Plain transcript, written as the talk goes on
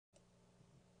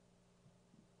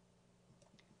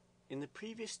In the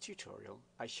previous tutorial,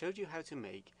 I showed you how to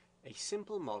make a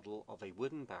simple model of a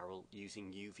wooden barrel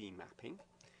using UV mapping.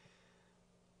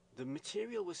 The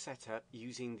material was set up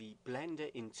using the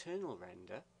Blender internal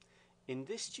render. In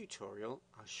this tutorial,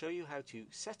 I'll show you how to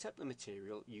set up the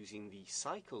material using the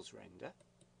cycles render.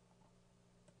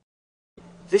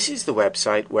 This is the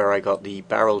website where I got the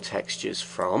barrel textures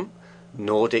from,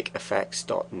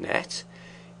 nordiceffects.net.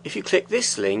 If you click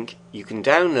this link, you can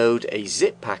download a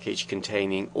zip package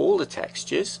containing all the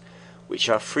textures, which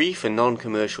are free for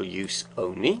non-commercial use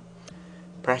only.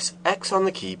 Press X on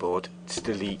the keyboard to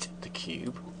delete the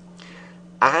cube.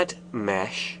 Add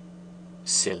mesh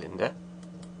cylinder.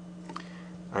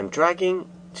 I'm dragging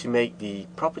to make the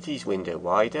properties window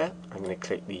wider. I'm going to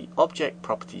click the object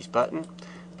properties button,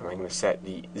 and I'm going to set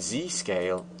the Z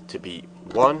scale to be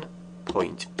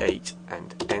 1.8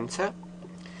 and enter.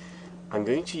 I'm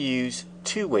going to use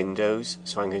two windows,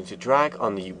 so I'm going to drag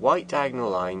on the white diagonal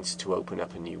lines to open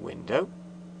up a new window.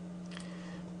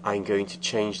 I'm going to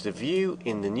change the view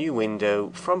in the new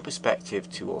window from perspective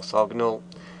to orthogonal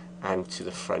and to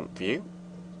the front view.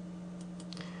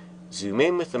 Zoom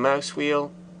in with the mouse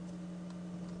wheel,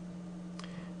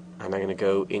 and I'm going to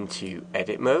go into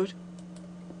edit mode.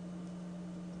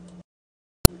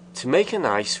 To make a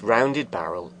nice rounded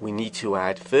barrel, we need to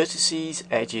add vertices,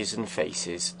 edges and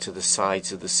faces to the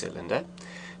sides of the cylinder.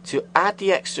 To add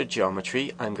the extra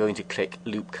geometry, I'm going to click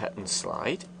Loop Cut and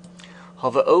Slide.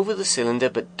 Hover over the cylinder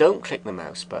but don't click the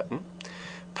mouse button.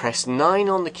 Press 9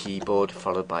 on the keyboard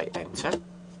followed by Enter.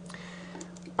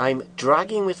 I'm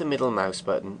dragging with the middle mouse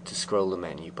button to scroll the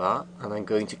menu bar, and I'm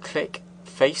going to click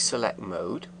Face Select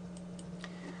Mode.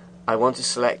 I want to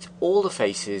select all the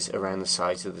faces around the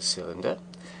sides of the cylinder.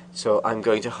 So I'm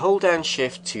going to hold down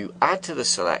Shift to add to the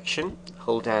selection,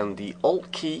 hold down the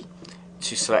Alt key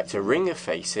to select a ring of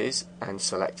faces and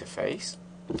select a face,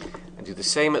 and do the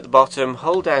same at the bottom,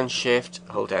 hold down Shift,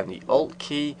 hold down the Alt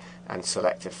key and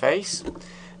select a face.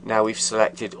 Now we've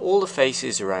selected all the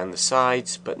faces around the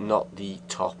sides but not the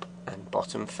top and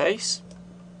bottom face.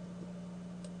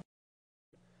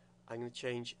 I'm going to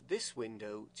change this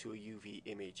window to a UV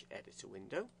image editor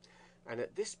window, and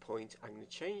at this point I'm going to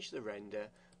change the render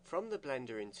from the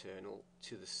Blender internal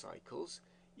to the cycles,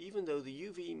 even though the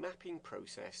UV mapping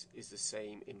process is the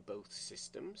same in both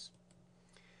systems.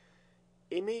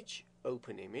 Image,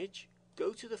 open image,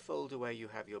 go to the folder where you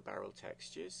have your barrel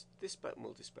textures. This button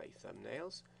will display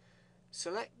thumbnails.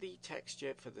 Select the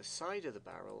texture for the side of the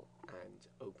barrel and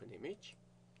open image.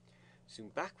 Zoom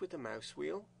back with the mouse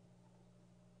wheel.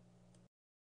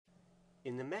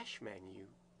 In the mesh menu,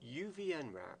 UV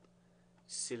Unwrap,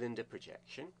 cylinder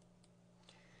projection.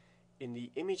 In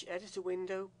the image editor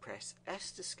window, press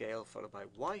S to scale followed by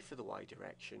Y for the Y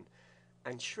direction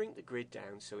and shrink the grid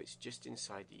down so it's just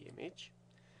inside the image.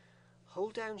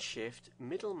 Hold down Shift,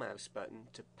 middle mouse button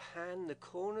to pan the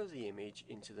corner of the image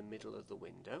into the middle of the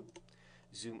window.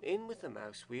 Zoom in with the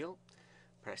mouse wheel,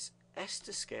 press S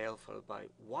to scale followed by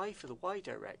Y for the Y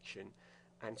direction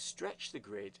and stretch the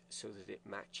grid so that it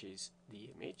matches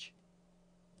the image.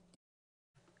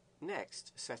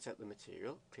 Next, set up the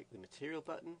material. Click the Material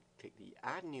button, click the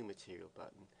Add New Material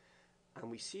button,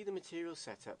 and we see the material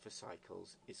setup for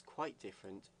cycles is quite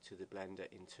different to the Blender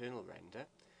internal render.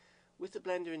 With the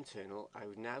Blender internal, I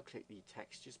would now click the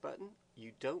Textures button.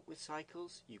 You don't with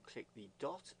cycles. You click the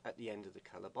dot at the end of the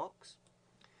color box.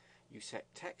 You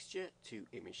set texture to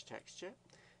image texture.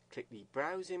 Click the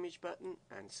Browse Image button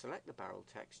and select the barrel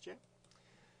texture.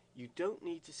 You don't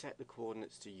need to set the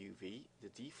coordinates to UV. The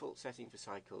default setting for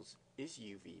cycles is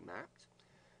UV mapped.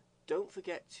 Don't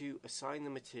forget to assign the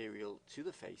material to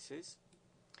the faces.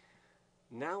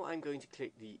 Now I'm going to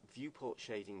click the Viewport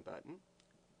Shading button,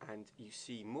 and you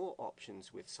see more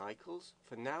options with cycles.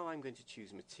 For now I'm going to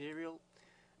choose Material,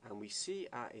 and we see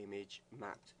our image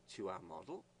mapped to our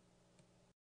model.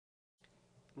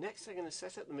 Next I'm going to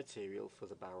set up the material for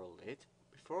the barrel lid.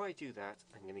 Before I do that,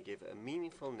 I'm going to give a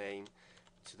meaningful name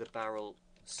to the barrel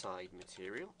side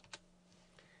material.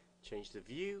 Change the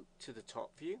view to the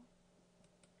top view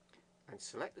and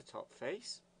select the top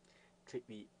face. Click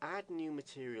the Add New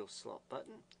Material slot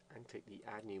button and click the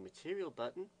Add New Material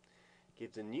button.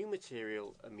 Give the new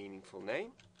material a meaningful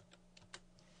name.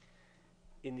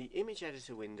 In the image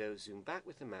editor window, zoom back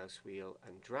with the mouse wheel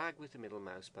and drag with the middle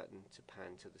mouse button to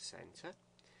pan to the center.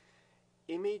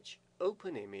 Image,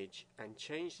 open image, and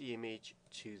change the image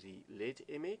to the lid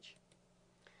image.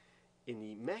 In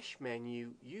the Mesh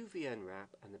menu, UV Unwrap,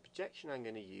 and the projection I'm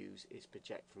going to use is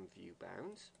Project from View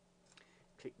Bounds.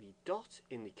 Click the dot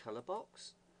in the color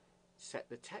box, set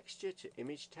the texture to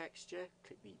image texture,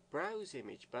 click the Browse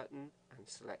Image button and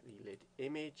select the lid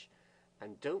image,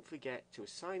 and don't forget to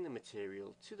assign the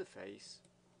material to the face.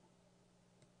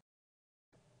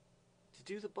 To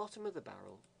do the bottom of the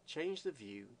barrel, change the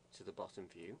view to the bottom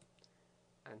view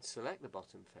and select the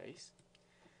bottom face.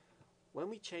 When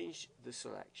we change the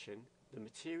selection, the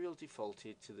material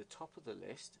defaulted to the top of the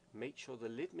list. Make sure the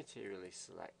lid material is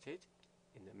selected.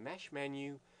 In the Mesh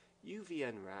menu, UV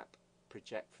Unwrap,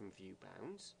 Project from View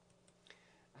Bounds.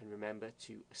 And remember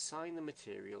to assign the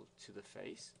material to the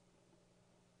face.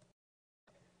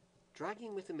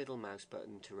 Dragging with the middle mouse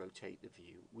button to rotate the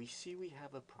view, we see we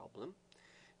have a problem.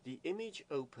 The image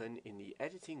open in the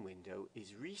editing window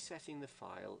is resetting the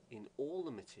file in all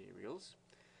the materials.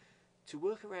 To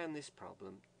work around this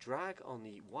problem, drag on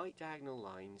the white diagonal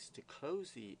lines to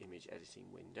close the image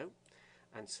editing window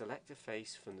and select a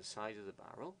face from the side of the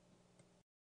barrel.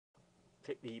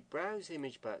 Click the Browse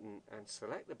Image button and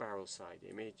select the barrel side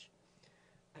image,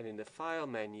 and in the File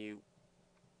menu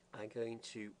I'm going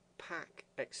to pack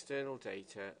external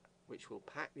data, which will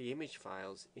pack the image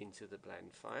files into the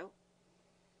blend file.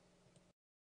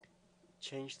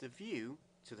 Change the view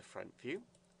to the front view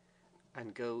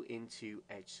and go into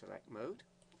Edge Select mode.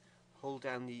 Hold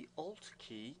down the Alt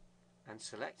key and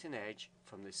select an edge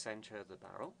from the center of the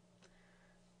barrel.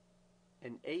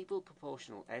 Enable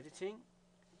proportional editing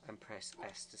and press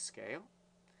S to scale.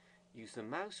 Use the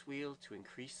mouse wheel to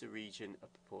increase the region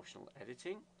of proportional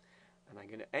editing, and I'm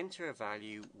going to enter a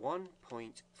value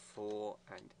 1.4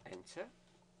 and enter.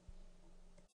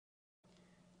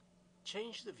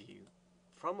 Change the view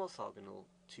from orthogonal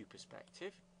to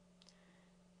perspective.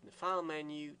 In the File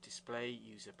menu, display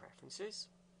user preferences.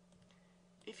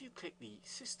 If you click the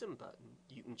System button,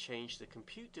 you can change the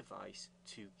compute device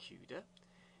to CUDA.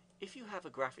 If you have a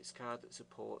graphics card that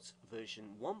supports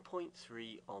version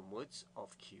 1.3 onwards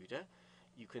of CUDA,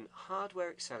 you can hardware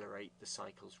accelerate the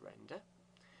cycles render.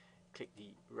 Click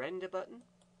the Render button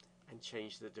and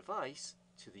change the device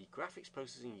to the graphics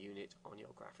processing unit on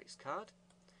your graphics card.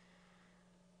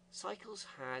 Cycles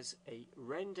has a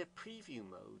render preview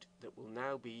mode that will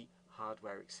now be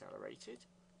hardware accelerated.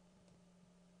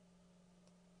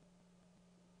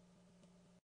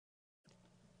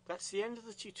 That's the end of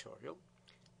the tutorial.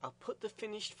 I'll put the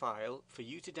finished file for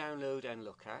you to download and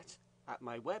look at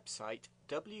my website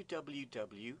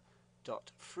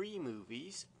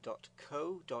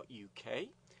www.freemovies.co.uk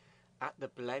at the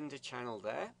Blender channel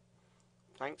there.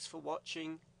 Thanks for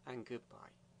watching and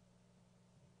goodbye.